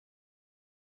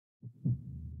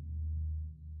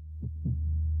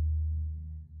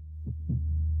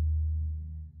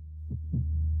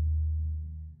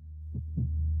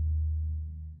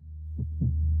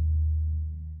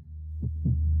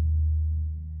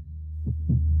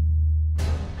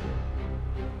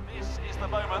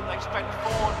moment they spent 4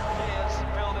 years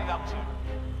building up to.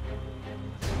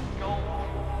 Gold,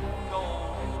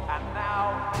 gold, and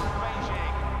now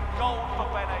Beijing, gold for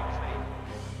Ben Ainsley.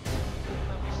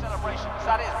 There'll be celebrations.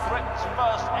 That is Britain's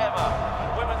first ever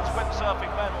women's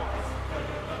windsurfing medal.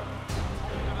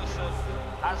 Goodison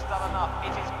has done enough.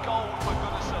 It is gold for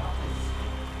Goodison.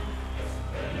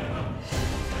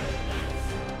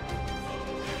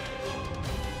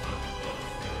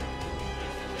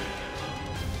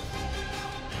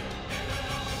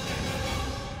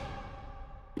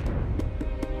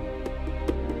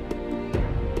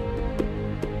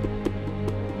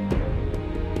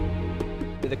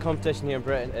 The competition here in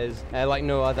Britain is like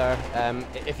no other.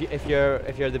 If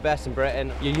you're the best in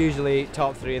Britain, you're usually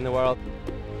top 3 in the world.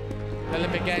 The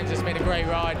Olympic Games has been a great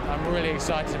ride. I'm really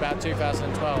excited about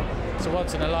 2012. It's a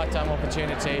once in a lifetime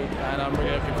opportunity and I'm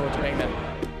really looking forward to being there.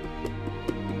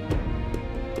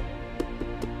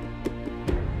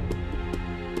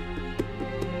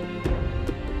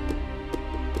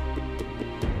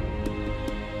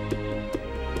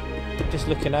 Just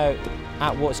looking out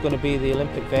at what's going to be the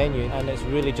Olympic venue, and it's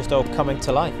really just all coming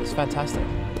to life. It's fantastic.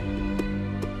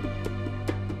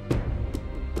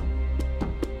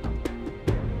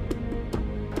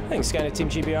 I think Skandia Team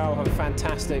GBR will have a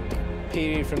fantastic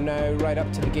period from now right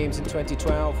up to the Games in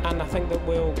 2012, and I think that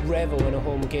we'll revel in a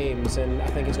home Games, and I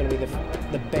think it's going to be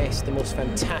the best, the most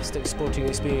fantastic sporting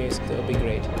experience. It'll be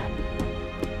great.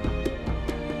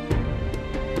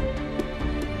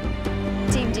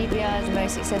 Team GBR is the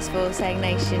most successful sailing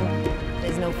nation.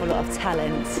 There's an awful lot of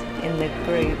talent in the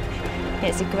group.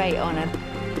 It's a great honour.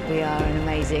 We are an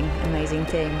amazing, amazing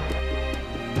team.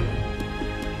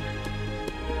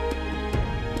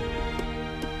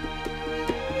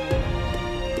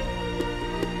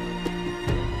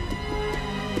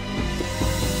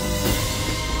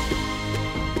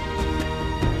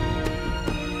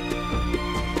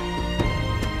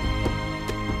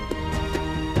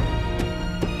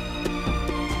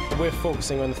 We're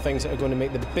focusing on the things that are going to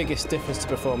make the biggest difference to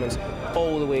performance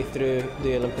all the way through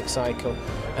the Olympic cycle,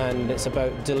 and it's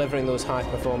about delivering those high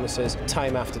performances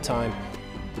time after time.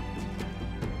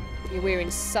 We're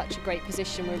in such a great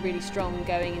position. We're really strong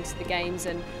going into the Games,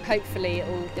 and hopefully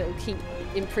it'll keep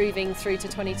improving through to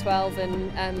 2012,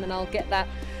 and I'll get that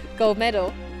gold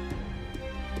medal.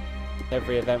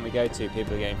 Every event we go to,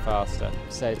 people are getting faster.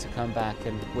 So to come back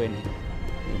and win,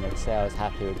 to say I was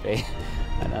happy would be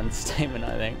an understatement,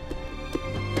 I think.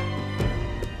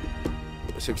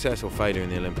 Success or failure in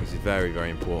the Olympics is very,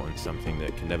 very important, something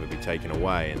that can never be taken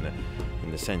away.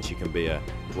 In the sense you can be a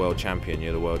world champion,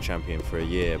 you're the world champion for a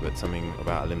year, but something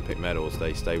about Olympic medals,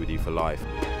 they stay with you for life.